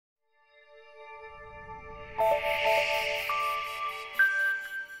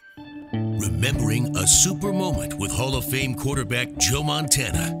Remembering a super moment with Hall of Fame quarterback Joe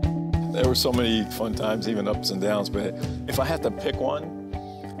Montana. There were so many fun times, even ups and downs, but if I had to pick one,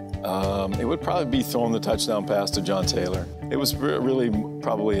 it would probably be throwing the touchdown pass to John Taylor. It was really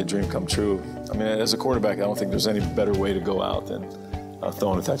probably a dream come true. I mean, as a quarterback, I don't think there's any better way to go out than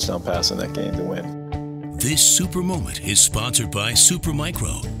throwing a touchdown pass in that game to win. This super moment is sponsored by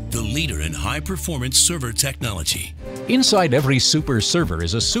Supermicro, the leader in high-performance server technology. Inside every super server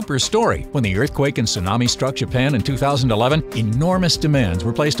is a super story. When the earthquake and tsunami struck Japan in 2011, enormous demands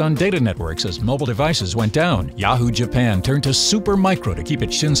were placed on data networks as mobile devices went down. Yahoo Japan turned to Supermicro to keep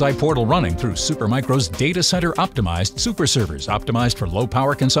its Shinsei portal running through Supermicro's data center optimized super servers, optimized for low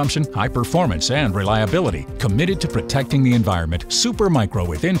power consumption, high performance, and reliability. Committed to protecting the environment, Supermicro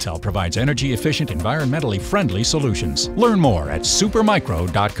with Intel provides energy efficient, environmentally friendly solutions. Learn more at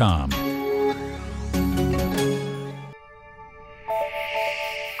supermicro.com.